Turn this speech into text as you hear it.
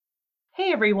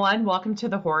Hey everyone, welcome to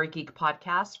the Horror Geek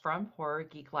podcast from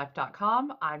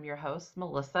horrorgeeklife.com. I'm your host,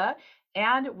 Melissa,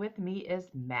 and with me is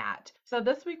Matt. So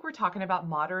this week we're talking about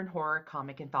modern horror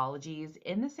comic anthologies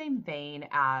in the same vein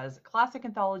as classic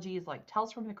anthologies like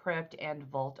Tales from the Crypt and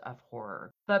Vault of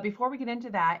Horror. But before we get into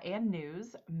that and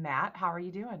news, Matt, how are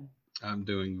you doing? I'm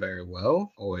doing very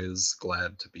well. Always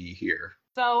glad to be here.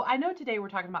 So I know today we're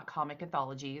talking about comic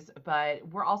anthologies, but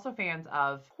we're also fans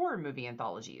of horror movie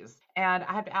anthologies. And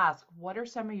I have to ask, what are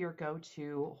some of your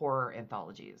go-to horror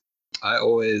anthologies? I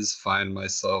always find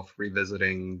myself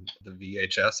revisiting the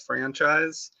VHS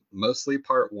franchise, mostly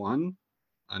part one.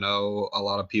 I know a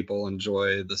lot of people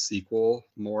enjoy the sequel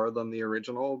more than the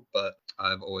original, but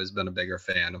I've always been a bigger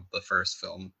fan of the first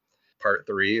film. Part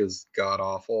three is god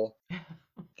awful.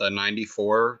 The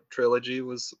 94 trilogy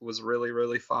was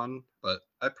really fun, but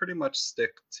I pretty much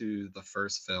stick to the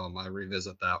first film. I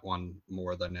revisit that one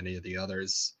more than any of the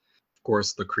others. Of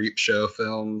course, the Creep Show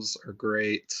films are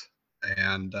great,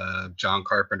 and John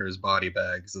Carpenter's Body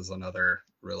Bags is another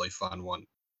really fun one.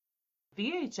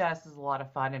 VHS is a lot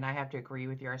of fun, and I have to agree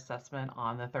with your assessment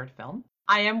on the third film.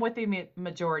 I am with the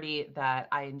majority that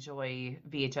I enjoy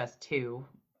VHS 2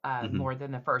 Hmm. more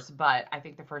than the first, but I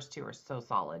think the first two are so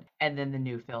solid. And then the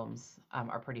new films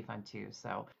are pretty fun too.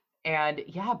 So, and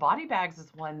yeah, Body Bags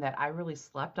is one that I really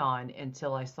slept on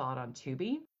until I saw it on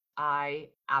Tubi. I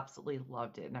absolutely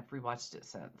loved it, and I've rewatched it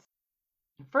since.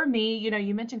 For me,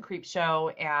 you mentioned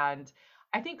Creepshow, and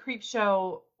I think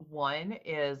Creepshow 1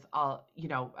 is a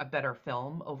better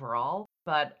film overall,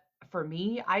 but for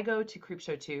me, I go to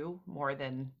Creepshow 2 more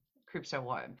than Creepshow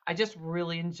 1. I just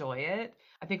really enjoy it.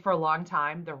 I think for a long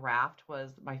time the raft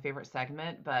was my favorite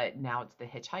segment, but now it's the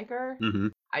hitchhiker. Hmm.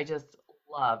 I just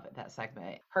love that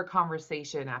segment. Her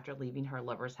conversation after leaving her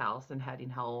lover's house and heading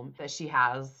home that she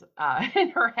has in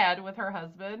her head with her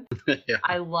husband. Yeah,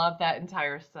 I love that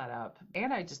entire setup,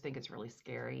 and I just think it's really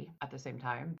scary at the same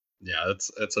time. yeah,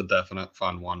 it's a definite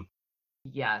fun one.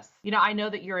 Yes. I know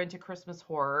that you're into Christmas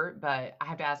horror, but I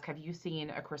have to ask, have you seen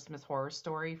A Christmas Horror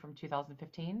Story from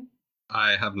 2015?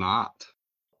 I have not.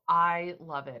 I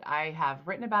love it. I have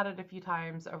written about it a few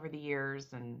times over the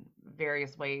years in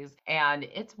various ways, and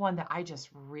it's one that I just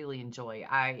really enjoy.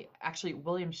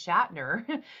 William Shatner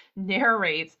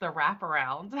narrates the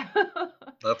wraparound.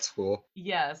 That's cool.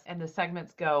 Yes, and the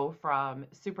segments go from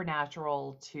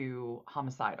supernatural to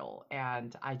homicidal,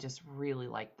 and I just really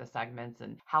like the segments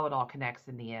and how it all connects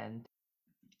in the end.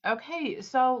 Okay,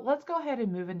 so let's go ahead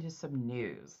and move into some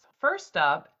news. First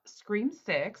up, Scream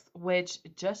 6, which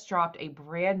just dropped a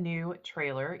brand new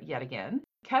trailer yet again.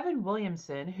 Kevin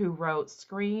Williamson, who wrote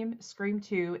Scream, Scream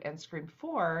 2, and Scream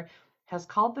 4, has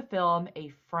called the film a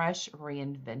fresh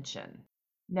reinvention.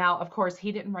 Now, of course,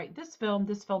 he didn't write this film.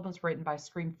 This film was written by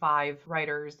Scream 5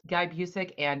 writers Guy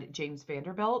Busick and James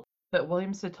Vanderbilt. But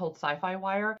Williamson told Sci-Fi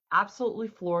Wire, absolutely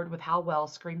floored with how well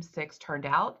Scream 6 turned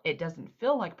out. It doesn't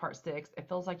feel like part 6. It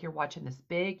feels like you're watching this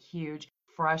big, huge,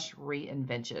 fresh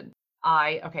reinvention.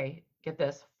 Okay, get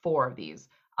this, 4 of these.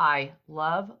 I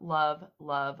love, love,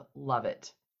 love, love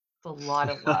it. It's a lot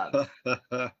of loves.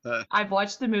 I've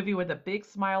watched the movie with a big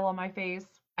smile on my face.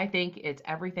 I think it's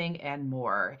everything and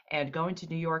more. And going to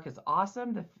New York is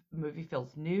awesome. The movie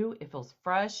feels new, it feels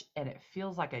fresh, and it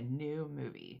feels like a new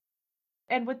movie.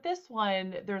 And with this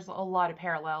one, there's a lot of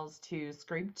parallels to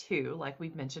Scream 2, like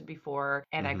we've mentioned before,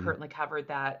 and I Hmm. currently covered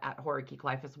that at Horror Geek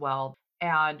Life as well.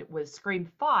 And with Scream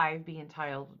 5 being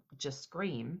titled just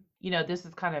Scream, this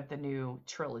is kind of the new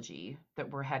trilogy that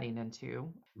we're heading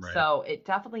into. Right. So it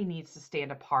definitely needs to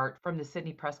stand apart from the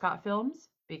Sidney Prescott films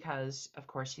because, of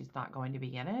course, she's not going to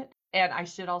be in it. And I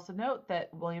should also note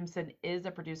that Williamson is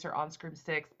a producer on Scream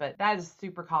 6, but that is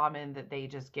super common that they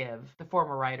just give the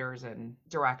former writers and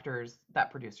directors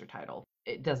that producer title.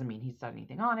 It doesn't mean he's done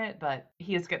anything on it, but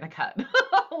he is getting a cut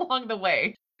along the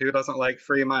way. Who doesn't like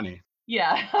free money?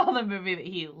 Yeah, on the movie that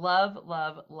he loves.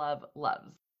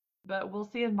 But we'll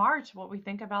see in March what we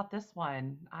think about this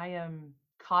one. I am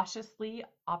cautiously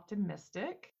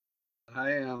optimistic.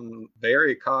 I am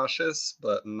very cautious,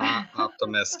 but not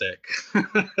optimistic.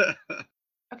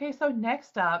 Okay, so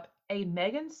next up, a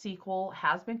Megan sequel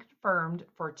has been confirmed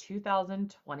for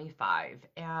 2025,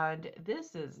 and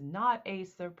this is not a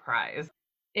surprise.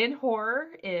 In horror,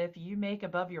 if you make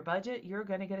above your budget, you're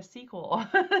going to get a sequel,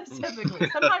 typically.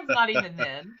 Sometimes not even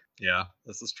then. Yeah,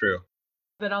 this is true.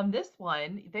 But on this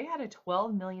one, they had a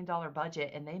 $12 million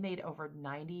budget and they made over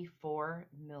 94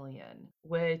 million,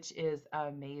 which is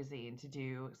amazing to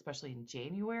do, especially in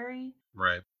January.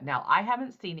 Right. Now, I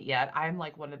haven't seen it yet. I'm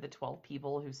like one of the 12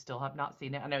 people who still have not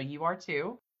seen it. I know you are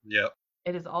too. Yep.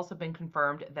 It has also been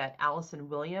confirmed that Allison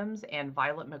Williams and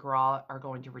Violet McGraw are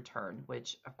going to return,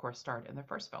 which of course starred in the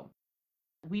first film.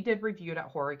 We did review it at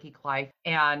Horror Geek Life,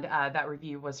 and that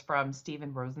review was from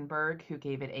Steven Rosenberg, who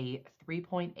gave it a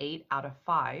 3.8 out of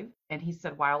 5. And he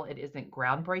said, while it isn't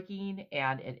groundbreaking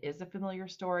and it is a familiar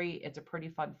story, it's a pretty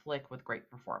fun flick with great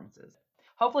performances.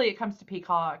 Hopefully, it comes to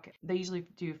Peacock. They usually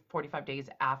do 45 days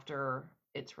after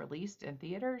it's released in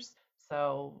theaters.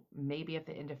 So maybe at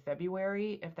the end of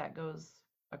February, if that goes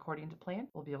according to plan,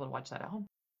 we'll be able to watch that at home.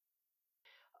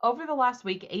 Over the last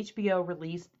week, HBO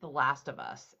released The Last of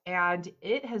Us, and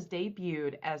it has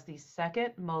debuted as the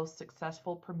second most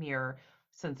successful premiere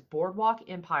since Boardwalk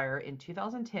Empire in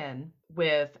 2010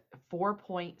 with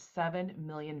 4.7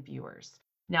 million viewers.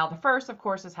 Now, the first, of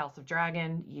course, is House of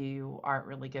Dragon. You aren't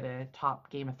really going to top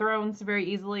Game of Thrones very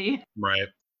easily. Right.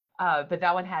 But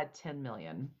that one had 10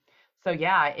 million. So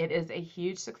yeah, it is a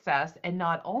huge success. And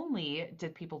not only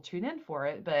did people tune in for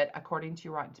it, but according to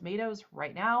Rotten Tomatoes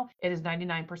right now, it is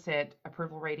 99%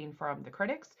 approval rating from the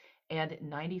critics and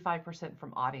 95%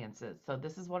 from audiences. So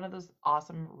this is one of those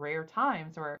awesome rare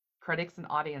times where critics and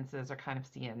audiences are kind of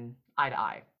seeing eye to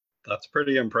eye. That's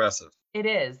pretty impressive. It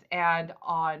is. And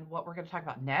on what we're going to talk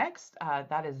about next,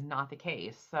 that is not the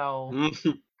case. So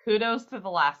kudos to The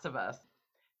Last of Us.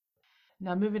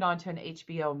 Now, moving on to an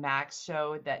HBO Max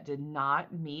show that did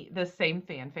not meet the same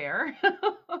fanfare.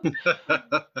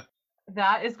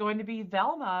 That is going to be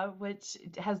Velma, which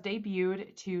has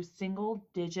debuted to single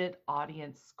digit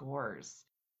audience scores.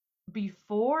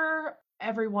 Before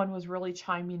everyone was really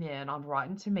chiming in on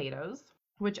Rotten Tomatoes,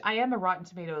 which I am a Rotten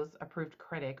Tomatoes approved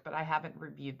critic, but I haven't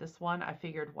reviewed this one. I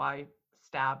figured why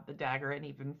stab the dagger in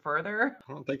even further.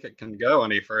 I don't think it can go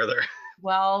any further.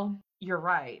 Well, you're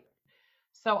right.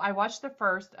 So I watched the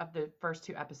first of the first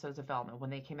two episodes of Velma when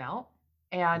they came out,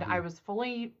 and I Hmm. was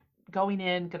fully going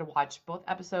in, gonna watch both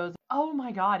episodes. Oh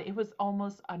my God, it was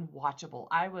almost unwatchable.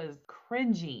 I was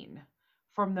cringing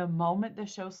from the moment the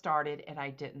show started, and I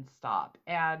didn't stop.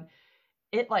 And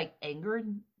it like angered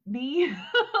me.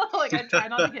 Like I try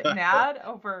not to get mad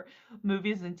over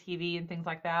movies and TV and things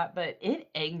like that, but it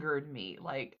angered me.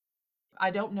 Like I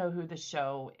don't know who the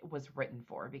show was written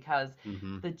for because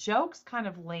Hmm. the jokes kind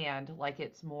of land like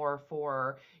it's more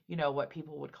for, what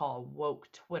people would call woke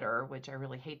Twitter, which I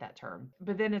really hate that term.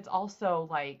 But then it's also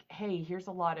like, hey, here's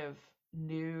a lot of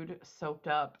nude, soaked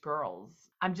up girls.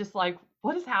 I'm just like,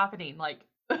 what is happening? Like,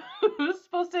 who's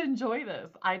supposed to enjoy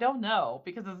this? I don't know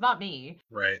because it's not me.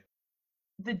 Right.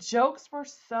 The jokes were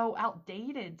so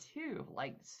outdated too,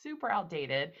 like super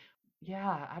outdated.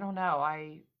 Yeah, I don't know.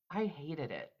 I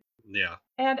hated it. Yeah.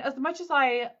 And as much as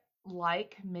I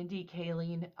like Mindy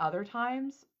Kaling other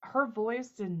times, her voice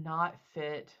did not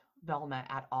fit Velma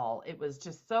at all. It was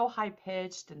just so high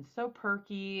pitched and so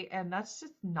perky, and that's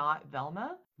just not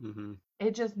Velma. Hmm.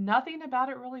 It just nothing about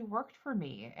it really worked for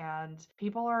me, and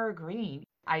people are agreeing.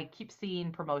 I keep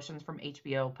seeing promotions from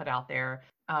HBO put out there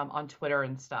on Twitter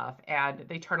and stuff, and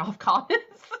they turn off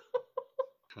comments.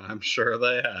 I'm sure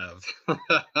they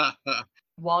have.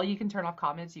 While you can turn off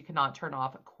comments, you cannot turn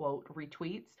off quote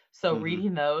retweets. So Hmm.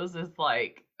 reading those is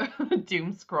like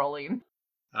doom scrolling.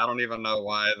 I don't even know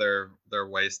why they're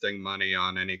wasting money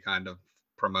on any kind of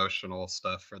promotional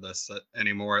stuff for this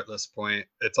anymore at this point.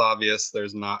 It's obvious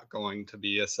there's not going to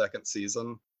be a second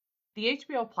season. The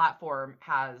HBO platform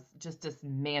has just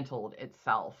dismantled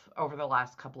itself over the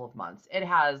last couple of months. It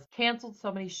has canceled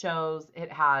so many shows, it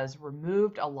has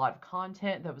removed a lot of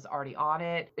content that was already on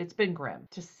it. It's been grim.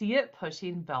 To see it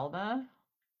pushing Velma,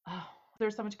 oh,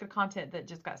 there's so much good content that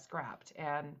just got scrapped.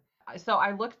 And so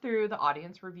I looked through the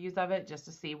audience reviews of it just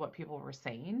to see what people were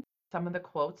saying. Some of the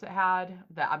quotes it had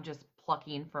that I'm just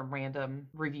plucking from random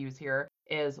reviews here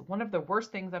is one of the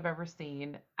worst things I've ever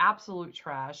seen, absolute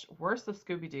trash, worst of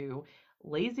Scooby Doo,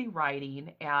 lazy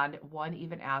writing, and one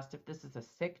even asked if this is a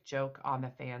sick joke on the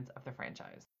fans of the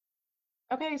franchise.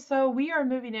 Okay, so we are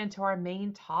moving into our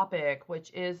main topic,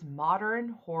 which is modern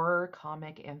horror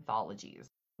comic anthologies.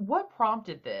 What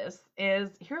prompted this is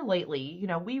here lately,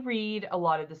 we read a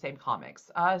lot of the same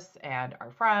comics. Us and our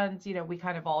friends, we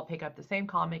kind of all pick up the same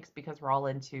comics because we're all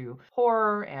into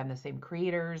horror and the same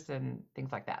creators and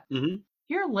things like that. Hmm.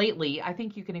 Here lately, I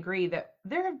think you can agree that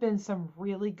there have been some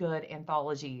really good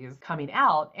anthologies coming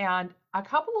out, and a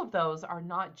couple of those are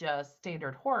not just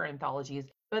standard horror anthologies,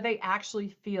 but they actually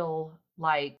feel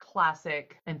like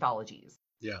classic anthologies.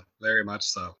 Yeah, very much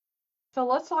so. So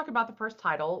let's talk about the first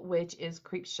title, which is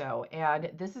Creepshow,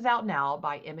 and this is out now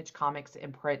by Image Comics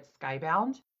and print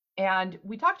Skybound. And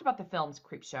we talked about the films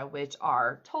Creepshow, which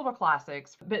are total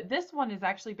classics, but this one is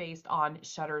actually based on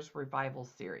Shudder's revival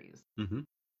series. Hmm.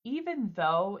 Even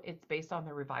though it's based on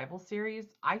the revival series,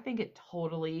 I think it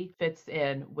totally fits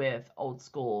in with old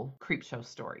school Creepshow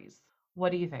stories.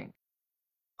 What do you think?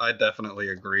 I definitely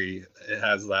agree. It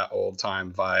has that old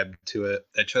time vibe to it.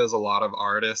 They chose a lot of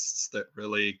artists that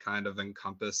really kind of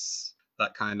encompass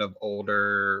that kind of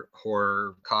older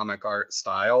horror comic art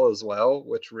style as well,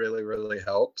 which really, really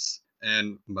helps.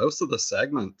 And most of the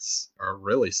segments are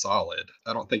really solid.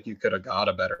 I don't think you could have got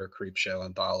a better Creepshow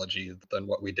anthology than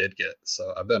what we did get.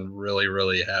 So I've been really,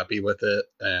 really happy with it,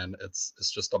 and it's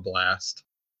just a blast.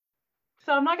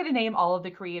 So I'm not going to name all of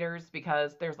the creators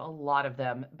because there's a lot of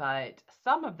them, but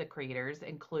some of the creators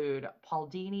include Paul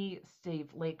Dini,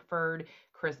 Steve Lakeford,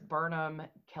 Chris Burnham,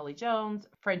 Kelly Jones,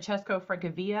 Francesco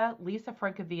Francavilla, Lisa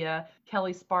Francavilla,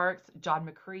 Kelly Sparks, John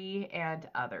McCree, and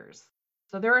others.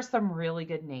 So there are some really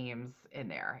good names in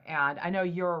there. And I know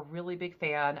you're a really big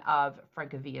fan of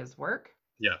Francavilla's work.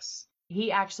 Yes.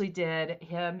 He actually did,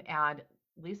 him and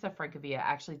Lisa Francavilla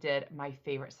actually did my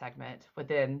favorite segment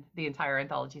within the entire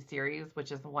anthology series,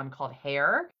 which is the one called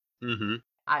Hair. Hmm.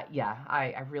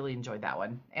 I really enjoyed that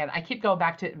one. And I keep going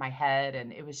back to it in my head,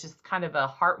 and it was just kind of a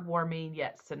heartwarming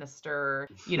yet sinister,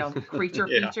 creature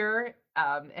Yeah. feature.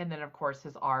 And then, of course,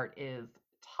 his art is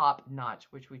top notch,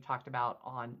 which we've talked about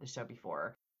on the show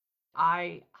before.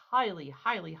 I highly,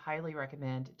 highly, highly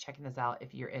recommend checking this out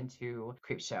if you're into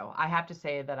Creepshow. I have to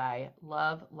say that I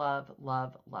love, love,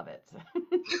 love, love it.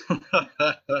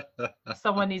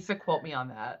 Someone needs to quote me on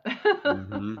that.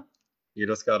 Hmm. You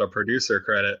just got a producer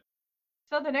credit.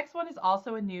 So the next one is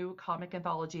also a new comic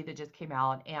anthology that just came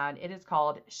out, and it is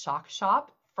called Shock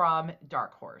Shop from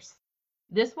Dark Horse.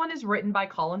 This one is written by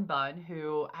Colin Bunn,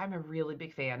 who I'm a really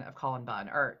big fan of Colin Bunn,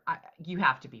 you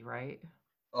have to be, right?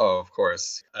 Oh, of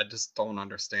course. I just don't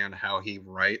understand how he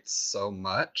writes so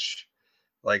much.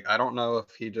 Like, I don't know if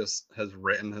he just has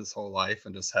written his whole life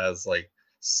and just has like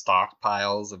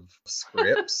stockpiles of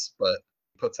scripts, but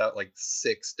puts out like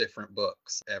six different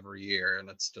books every year. And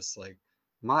it's just like,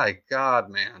 my God,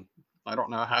 man, I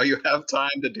don't know how you have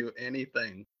time to do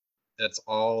anything. It's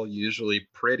all usually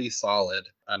pretty solid.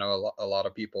 I know a lot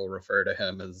of people refer to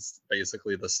him as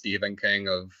basically the Stephen King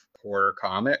of horror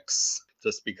comics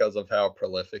just because of how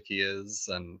prolific he is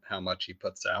and how much he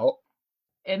puts out.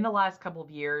 In the last couple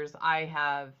of years, I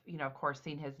have, of course,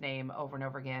 seen his name over and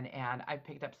over again, and I've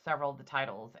picked up several of the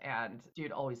titles, and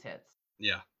dude always hits.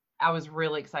 Yeah. I was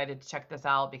really excited to check this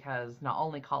out because not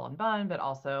only Colin Bunn, but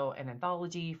also an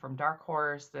anthology from Dark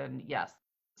Horse. And yes.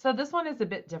 So this one is a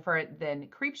bit different than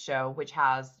Creepshow, which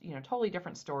has, totally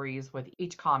different stories with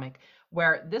each comic,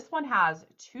 where this one has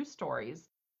two stories.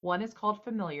 One is called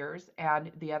Familiars,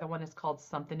 and the other one is called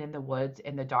Something in the Woods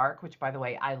in the Dark, which, by the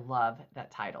way, I love that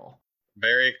title.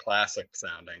 Very classic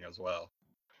sounding as well.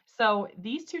 So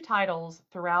these two titles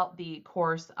throughout the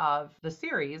course of the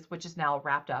series, which is now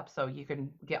wrapped up, so you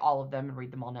can get all of them and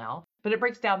read them all now, but it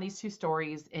breaks down these two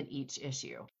stories in each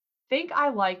issue. Think I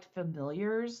liked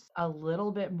Familiars a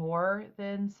little bit more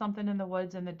than Something in the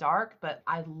Woods in the Dark, but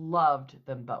I loved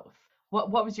them both.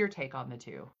 What was your take on the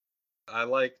two? I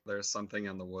like There's Something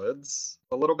in the Woods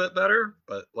a little bit better,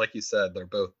 but like you said, they're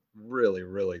both really,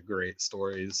 really great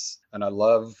stories. And I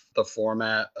love the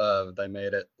format of they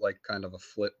made it like kind of a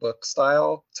flip book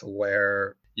style to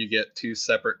where you get two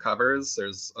separate covers.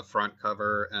 There's a front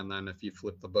cover, and then if you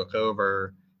flip the book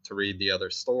over to read the other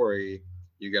story,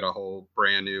 you get a whole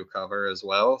brand new cover as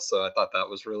well. So I thought that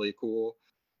was really cool.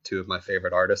 Two of my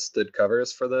favorite artists did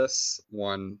covers for this,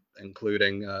 one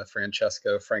including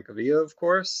Francesco Francavilla, of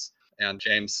course, and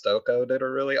James Stocco did a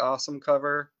really awesome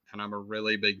cover. And I'm a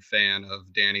really big fan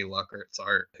of Danny Luckert's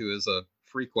art, who is a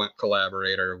frequent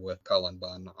collaborator with Cullen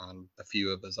Bunn on a few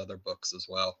of his other books as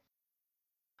well.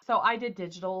 So I did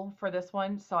digital for this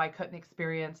one, so I couldn't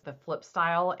experience the flip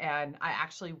style, and I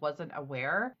actually wasn't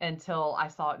aware until I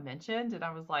saw it mentioned, and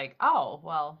I was like, "Oh,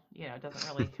 well, it doesn't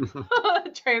really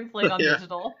translate on Yeah,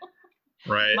 digital."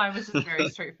 right. Mine was just very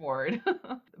straightforward.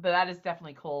 But that is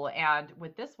definitely cool. And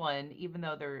with this one, even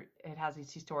though it has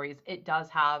these two stories, it does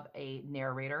have a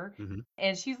narrator. Hmm.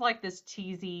 And she's like this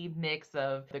cheesy mix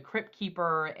of the Crypt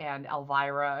Keeper and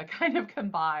Elvira kind of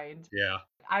combined. Yeah.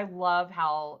 I love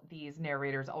how these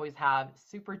narrators always have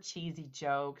super cheesy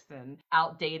jokes and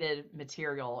outdated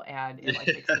material, and it like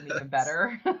makes them even Yes.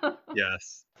 better.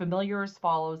 Yes. Familiars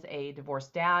follows a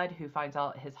divorced dad who finds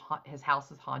out his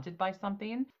house is haunted by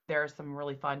something. There are some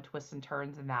really fun twists and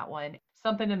turns in that one.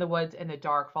 Something in the Woods in the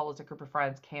Dark follows a group of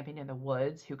friends camping in the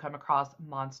woods who come across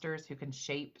monsters who can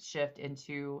shape shift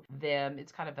into them.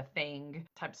 It's kind of a thing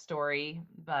type story,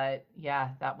 but yeah,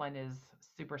 that one is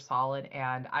super solid,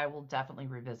 and I will definitely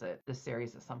revisit this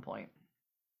series at some point.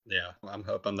 Yeah, I'm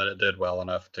hoping that it did well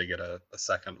enough to get a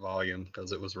second volume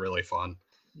because it was really fun.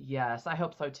 Yes, I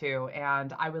hope so too.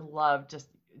 And I would love just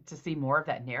to see more of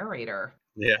that narrator.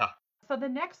 Yeah. So the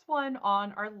next one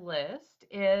on our list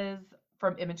is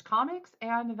from Image Comics,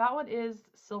 and that one is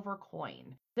Silver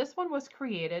Coin. This one was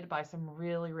created by some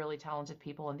really, really talented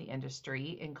people in the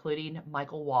industry, including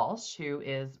Michael Walsh, who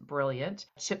is brilliant,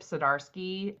 Chip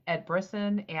Zdarsky, Ed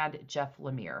Brisson, and Jeff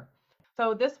Lemire.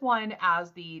 So this one,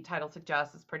 as the title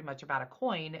suggests, is pretty much about a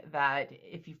coin that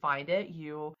if you find it,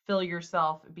 you feel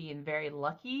yourself being very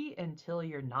lucky until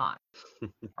you're not,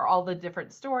 or all the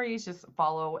different stories just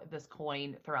follow this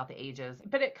coin throughout the ages.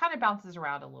 But it kind of bounces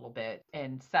around a little bit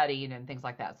in setting and things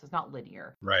like that. So it's not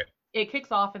linear. Right. It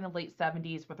kicks off in the late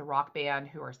 70s with a rock band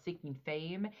who are seeking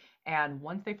fame. And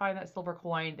once they find that silver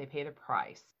coin, they pay the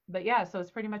price. But yeah, so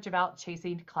it's pretty much about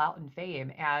chasing clout and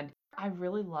fame. And I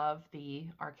really love the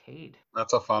arcade.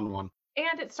 That's a fun one.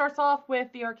 And it starts off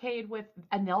with the arcade with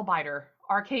a nail biter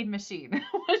arcade machine,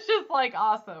 which is like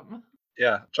awesome.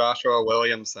 Yeah, Joshua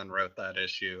Williamson wrote that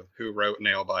issue. Who wrote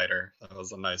Nailbiter? That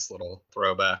was a nice little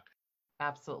throwback.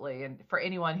 Absolutely. And for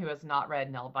anyone who has not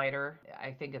read Nailbiter,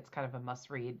 I think it's kind of a must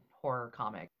read horror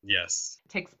comic. Yes. It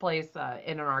takes place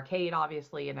in an arcade,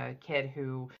 obviously, and a kid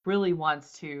who really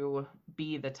wants to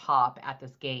be the top at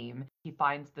this game. He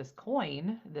finds this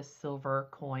coin, this silver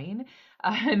coin,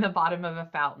 in the bottom of a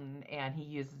fountain, and he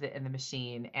uses it in the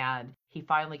machine. And he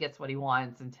finally gets what he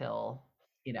wants until,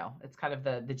 it's kind of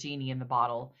the genie in the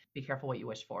bottle. Be careful what you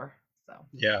wish for. So.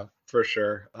 Yeah, for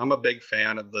sure. I'm a big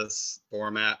fan of this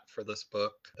format for this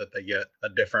book that they get a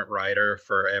different writer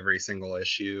for every single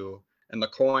issue. And the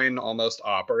coin almost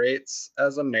operates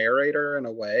as a narrator in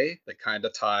a way that kind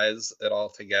of ties it all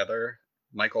together.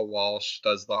 Michael Walsh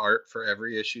does the art for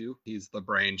every issue, he's the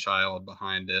brainchild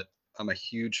behind it. I'm a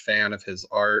huge fan of his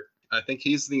art. I think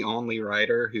he's the only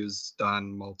writer who's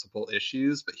done multiple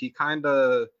issues, but he kind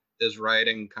of is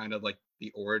writing kind of like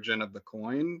the origin of the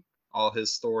coin. All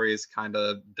his stories kind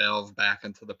of delve back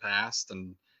into the past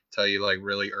and tell you like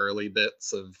really early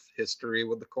bits of history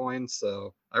with the coin.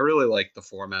 So I really like the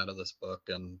format of this book,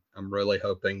 and I'm really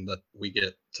hoping that we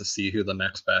get to see who the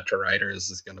next batch of writers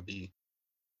is going to be.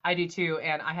 I do too,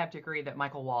 and I have to agree that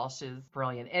Michael Walsh is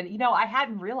brilliant. And I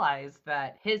hadn't realized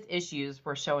that his issues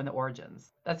were showing the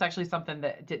origins. That's actually something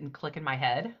that didn't click in my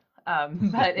head,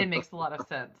 but it makes a lot of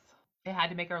sense. It had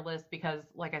to make our list because,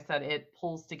 like I said, it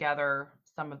pulls together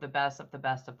some of the best of the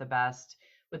best of the best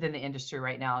within the industry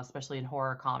right now, especially in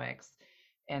horror comics.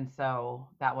 And so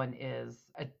that one is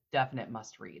a definite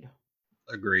must read.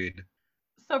 Agreed.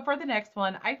 So for the next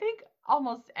one, I think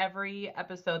almost every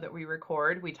episode that we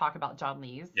record, we talk about John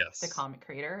Lees, the Yes. comic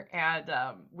creator, and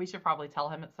we should probably tell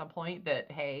him at some point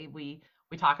that hey, we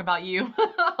talk about you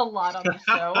a lot on the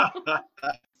show.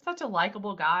 Such a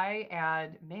likable guy,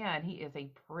 and man, he is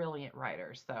a brilliant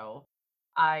writer. So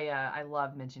I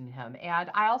love mentioning him,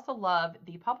 and I also love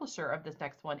the publisher of this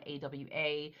next one,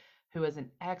 AWA, who is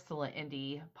an excellent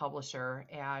indie publisher,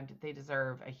 and they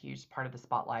deserve a huge part of the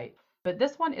spotlight. But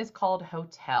this one is called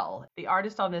Hotel. The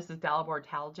artist on this is Dalibor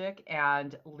Talgic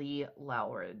and Lee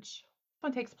Lowridge. This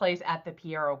one takes place at the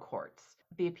Piero Courts.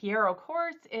 The Piero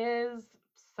Courts is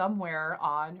somewhere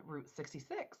on Route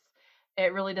 66.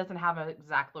 It really doesn't have an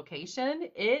exact location.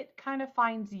 It kind of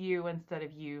finds you instead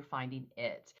of you finding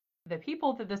it. The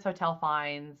people that this hotel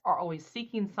finds are always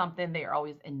seeking something, they are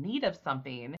always in need of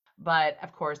something. But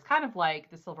of course, kind of like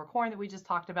the silver coin that we just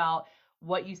talked about,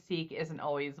 what you seek isn't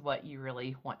always what you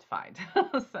really want to find.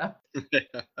 So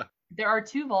there are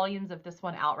two volumes of this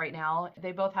one out right now.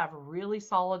 They both have really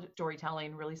solid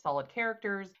storytelling, really solid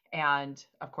characters, and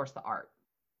of course, the art.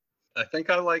 I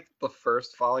think I like the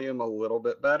first volume a little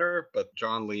bit better, but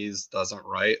John Lees doesn't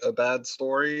write a bad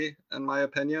story, in my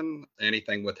opinion.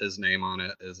 Anything with his name on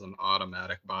it is an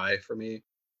automatic buy for me.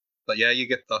 But yeah, you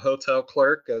get the hotel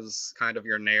clerk as kind of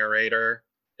your narrator.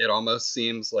 It almost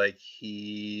seems like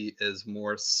he is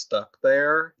more stuck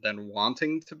there than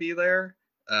wanting to be there.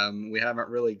 We haven't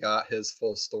really got his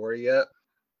full story yet,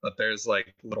 but there's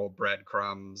like little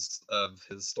breadcrumbs of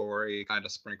his story kind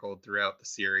of sprinkled throughout the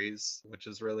series, which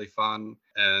is really fun.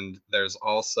 And there's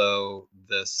also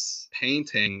this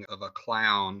painting of a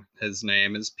clown. His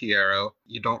name is Piero.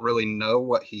 You don't really know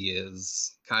what he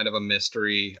is, kind of a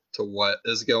mystery to what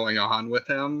is going on with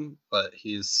him, but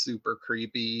he's super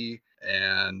creepy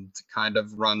and kind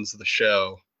of runs the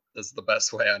show, is the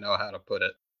best way I know how to put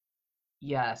it.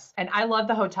 Yes. And I love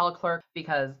the hotel clerk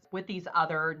because with these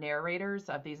other narrators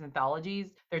of these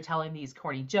anthologies, they're telling these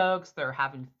corny jokes, they're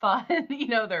having fun,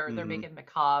 they're Hmm. making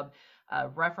macabre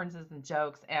references and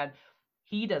jokes. And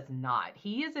He does not.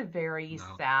 He is a very No.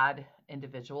 sad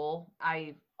individual.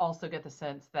 I also get the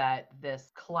sense that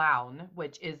this clown,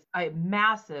 which is a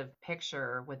massive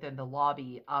picture within the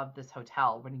lobby of this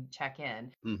hotel when you check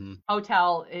in, Hmm.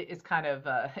 hotel is kind of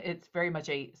it's very much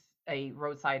a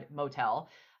roadside motel.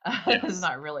 It's Yes.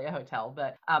 not really a hotel,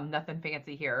 but nothing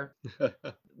fancy here.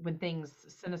 When things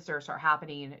sinister start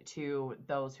happening to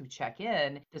those who check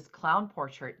in, this clown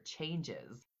portrait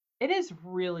changes. It is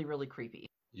really, really creepy.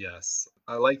 Yes.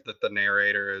 I like that the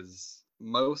narrator is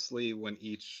mostly when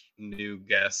each new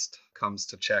guest comes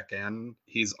to check in,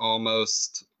 he's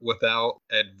almost without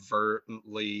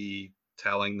advertently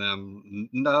telling them,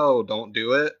 no, don't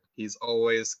do it. He's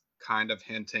always kind of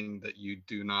hinting that you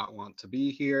do not want to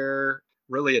be here.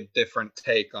 Really a different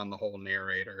take on the whole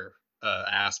narrator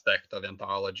aspect of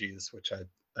anthologies, which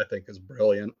I think is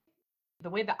brilliant. The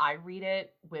way that I read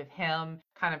it, with him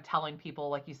kind of telling people,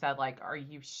 like you said, like, are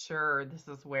you sure this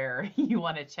is where you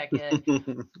want to check in?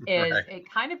 Is Right. it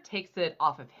kind of takes it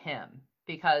off of him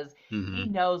because he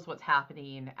Hmm. knows what's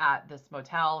happening at this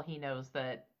motel. He knows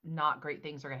that not great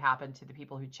things are going to happen to the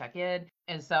people who check in.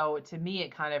 And so to me,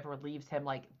 it kind of relieves him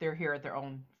like they're here at their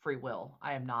own free will.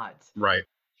 I am not Right.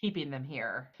 keeping them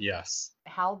here. Yes.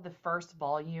 How the first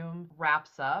volume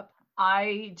wraps up,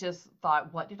 I just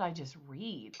thought, what did I just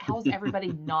read? How is everybody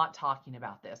not talking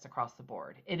about this across the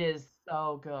board? It is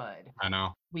so good. I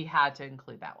know. We had to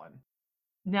include that one.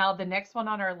 Now, the next one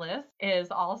on our list is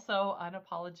also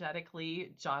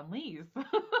unapologetically John Lee's.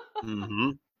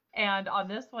 Hmm. And on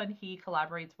this one, he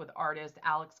collaborates with artist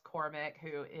Alex Cormick,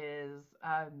 who is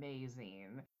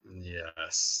amazing.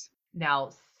 Yes. Now,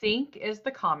 Sync is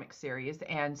the comic series,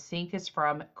 and Sync is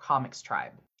from Comics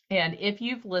Tribe. And if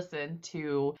you've listened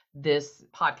to this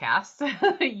podcast,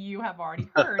 you have already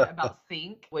heard about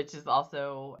Sync, which is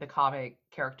also the comic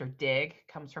character Dig,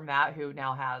 comes from that, who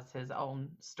now has his own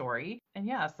story. And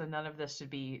yeah, so none of this should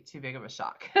be too big of a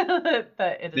shock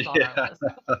that it is on our Yeah.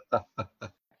 list.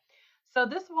 So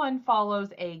this one follows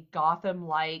a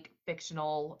Gotham-like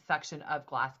fictional section of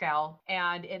Glasgow,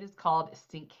 and it is called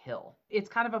Sink Hill. It's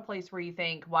kind of a place where you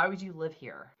think, why would you live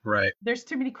here? Right. There's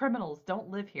too many criminals, don't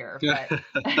live here. But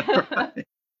Right.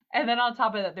 and then on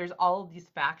top of that, there's all of these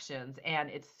factions, and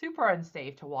it's super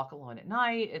unsafe to walk alone at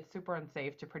night. It's super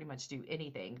unsafe to pretty much do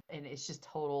anything, and it's just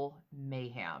total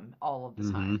mayhem all of the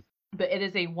Hmm. time. But it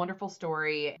is a wonderful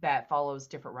story that follows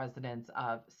different residents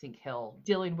of Sink Hill,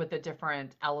 dealing with the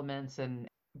different elements and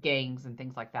gangs and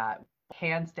things like that.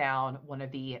 Hands down, one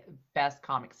of the best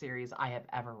comic series I have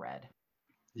ever read.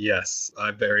 Yes,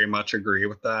 I very much agree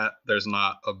with that. There's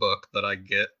not a book that I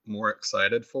get more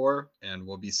excited for, and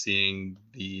we'll be seeing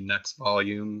the next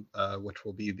volume, which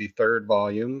will be the third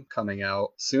volume, coming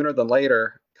out sooner than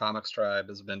later. Comics Tribe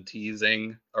has been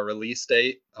teasing a release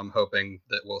date. I'm hoping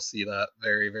that we'll see that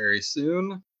very, very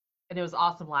soon. And it was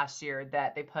awesome last year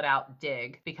that they put out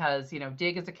Dig because,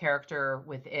 Dig is a character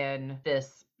within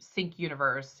this Sync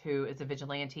universe who is a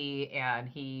vigilante, and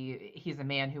he's a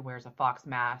man who wears a fox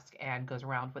mask and goes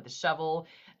around with a shovel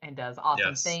and does awesome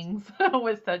Yes. things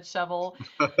with said shovel.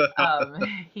 Um,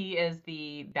 he is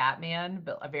the Batman,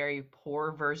 but a very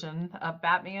poor version of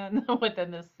Batman within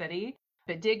this city.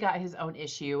 But Dig got his own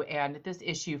issue, and this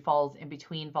issue falls in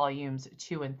between volumes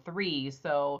 2 and 3.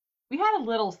 So we had a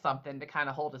little something to kind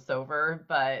of hold us over,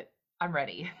 but I'm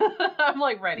ready. I'm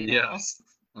like ready now. Yes,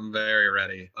 I'm very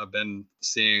ready. I've been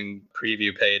seeing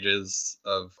preview pages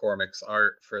of Cormac's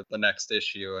art for the next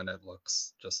issue, and it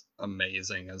looks just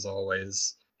amazing as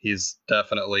always. He's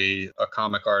definitely a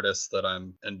comic artist that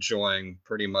I'm enjoying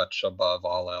pretty much above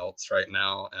all else right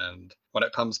now. And when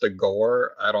it comes to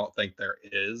gore, I don't think there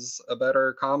is a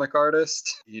better comic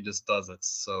artist. He just does it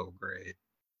so great.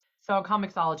 So in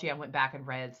Comixology, I went back and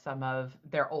read some of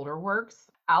their older works.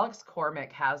 Alex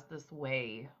Cormick has this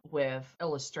way with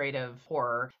illustrative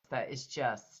horror that is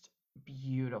just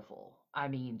beautiful. I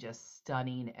mean, just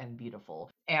stunning and beautiful.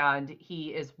 And he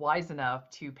is wise enough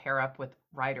to pair up with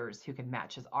writers who can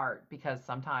match his art, because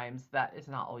sometimes that is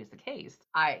not always the case.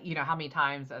 How many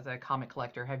times as a comic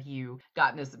collector have you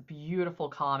gotten this beautiful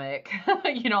comic,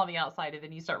 on the outside, and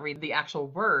then you start reading the actual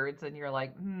words and you're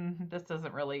like, this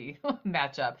doesn't really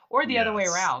match up, or the other way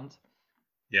Yes. around.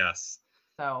 Yes.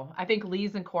 So I think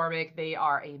Lees and Cormick, they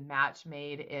are a match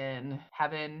made in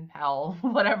heaven, hell,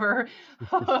 whatever.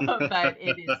 But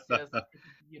it's a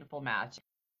beautiful match.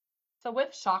 So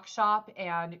with Shock Shop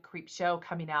and Creepshow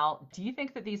coming out, do you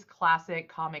think that these classic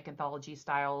comic anthology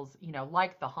styles,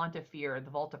 like The Haunt of Fear, The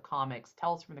Vault of Comics,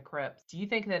 Tales from the Crypt, do you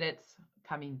think that it's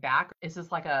coming back? Is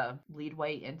this like a lead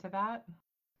way into that?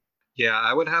 Yeah,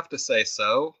 I would have to say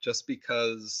so, just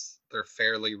because they're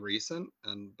fairly recent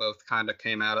and both kind of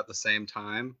came out at the same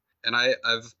time. And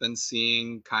I've been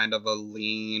seeing kind of a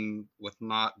lean with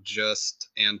not just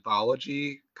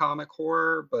anthology comic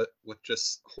horror, but with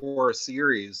just horror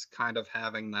series kind of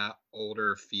having that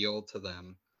older feel to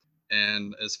them.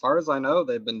 And as far as I know,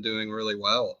 they've been doing really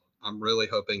well. I'm really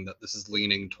hoping that this is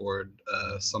leaning toward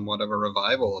somewhat of a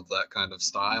revival of that kind of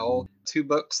style. Two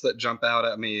books that jump out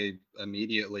at me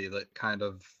immediately that kind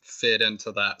of fit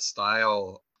into that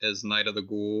style is Night of the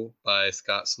Ghoul by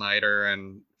Scott Snyder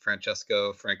and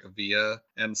Francesco Francavilla,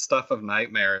 and Stuff of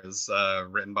Nightmares,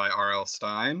 written by R.L.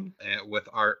 Stine, with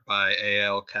art by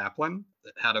A.L. Kaplan.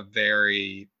 It had a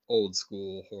very old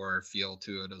school horror feel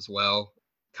to it as well,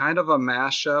 kind of a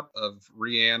mashup of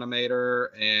Reanimator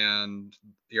and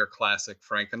your classic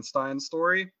Frankenstein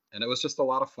story. And it was just a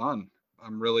lot of fun.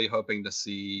 I'm really hoping to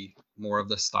see more of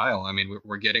this style. I mean,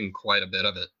 we're getting quite a bit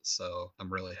of it. So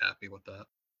I'm really happy with that.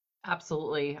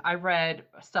 Absolutely. I read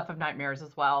Stuff of Nightmares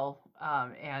as well,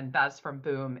 and that's from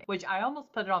Boom, which I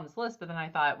almost put it on this list, but then I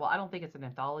thought, well, I don't think it's an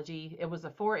anthology. It was a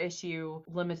 4 issue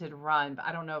limited run, but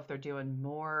I don't know if they're doing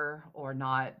more or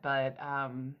not. But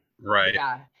Right.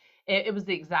 yeah, it was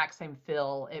the exact same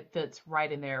feel. It fits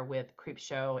right in there with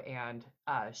Creepshow and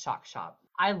Shock Shop.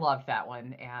 I loved that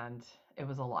one, and it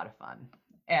was a lot of fun.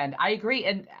 And I agree.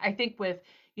 And I think with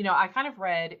I kind of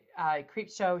read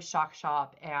Creepshow, Shock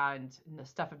Shop, and the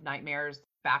Stuff of Nightmares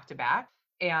back to back.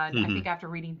 And I Hmm. think after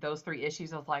reading those 3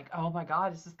 issues, I was like, oh my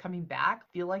God, this is coming back. I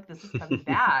feel like this is coming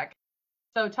back.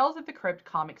 So Tales of the Crypt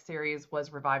comic series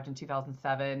was revived in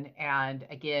 2007 and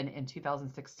again in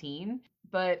 2016.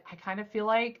 But I kind of feel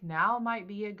like now might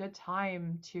be a good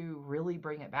time to really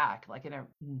bring it back, like in a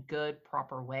good,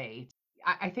 proper way.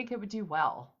 I think it would do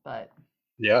well, but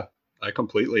Yeah, I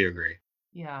completely agree.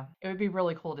 yeah, it would be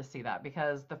really cool to see that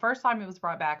because the first time it was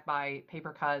brought back by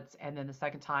Paper Cuts, and then the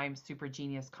second time Super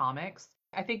Genius Comics.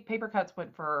 I think Paper Cuts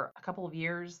went for a couple of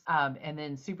years, and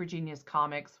then Super Genius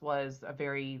Comics was a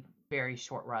very, very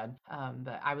short run.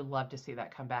 But I would love to see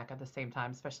that come back at the same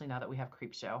time, especially now that we have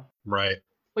Creepshow, Right.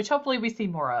 which hopefully we see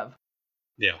more of.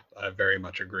 Yeah, I very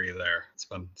much agree there. It's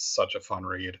been such a fun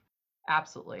read.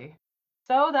 Absolutely.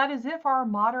 So that is it for our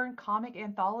modern comic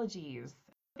anthologies.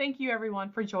 Thank you, everyone,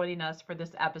 for joining us for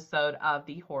this episode of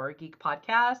the Horror Geek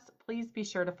Podcast. Please be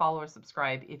sure to follow or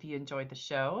subscribe if you enjoyed the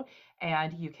show.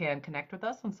 And you can connect with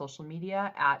us on social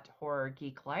media at Horror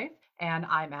Geek Life. And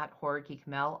I'm at Horror Geek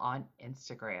Mel on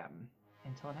Instagram.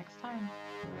 Until next time.